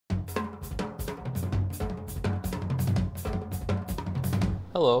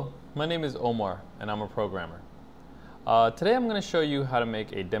Hello, my name is Omar and I'm a programmer. Today I'm going to show you how to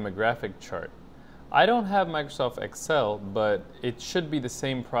make a demographic chart. I don't have Microsoft Excel, but it should be the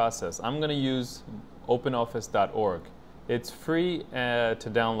same process. I'm going to use openoffice.org. It's free to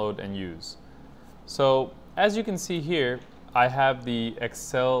download and use. So as you can see here, I have the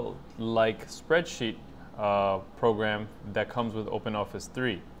Excel-like spreadsheet program that comes with OpenOffice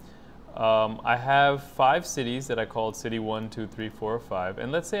 3. I have 5 cities that I called city 1, 2, 3, 4, or 5, and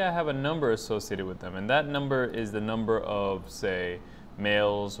let's say I have a number associated with them, and that number is the number of, say,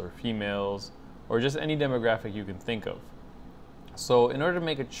 males or females, or just any demographic you can think of. So in order to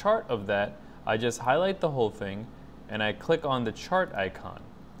make a chart of that, I just highlight the whole thing, and I click on the chart icon.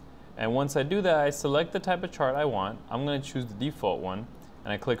 And once I do that, I select the type of chart I want. I'm going to choose the default one,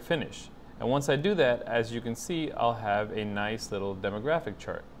 and I click Finish. And once I do that, as you can see, I'll have a nice little demographic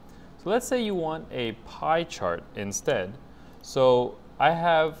chart. So let's say you want a pie chart instead. So I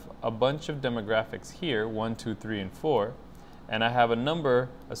have a bunch of demographics here, 1, 2, 3, and 4, and I have a number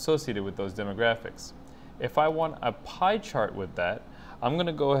associated with those demographics. If I want a pie chart with that, I'm going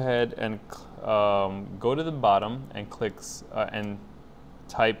to go ahead and go to the bottom and click and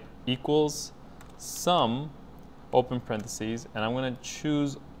type equals sum, open parentheses, and I'm going to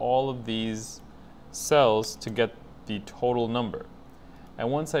choose all of these cells to get the total number. And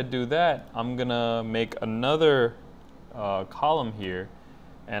once I do that, I'm gonna make another column here,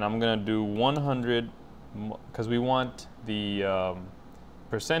 and I'm gonna do 100 because we want the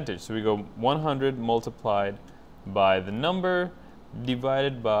percentage. So we go 100 multiplied by the number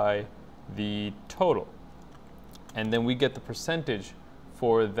divided by the total, and then we get the percentage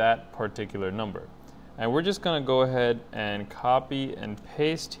for that particular number. And we're just gonna go ahead and copy and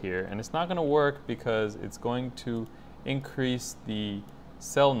paste here, and it's not gonna work because it's going to increase the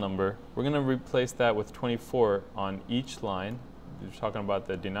cell number. We're going to replace that with 24 on each line. We're talking about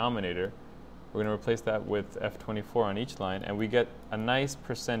the denominator. We're going to replace that with F24 on each line, and we get a nice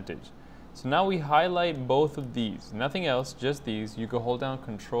percentage. So now we highlight both of these, nothing else, just these. You can hold down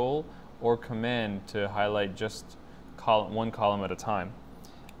Control or Command to highlight just one column at a time.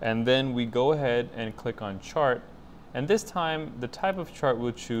 And then we go ahead and click on Chart, and this time the type of chart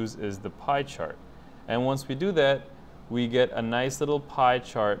we'll choose is the pie chart. And once we do that, we get a nice little pie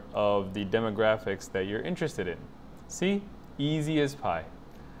chart of the demographics that you're interested in. See? Easy as pie.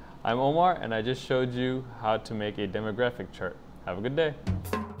 I'm Omar, and I just showed you how to make a demographic chart. Have a good day.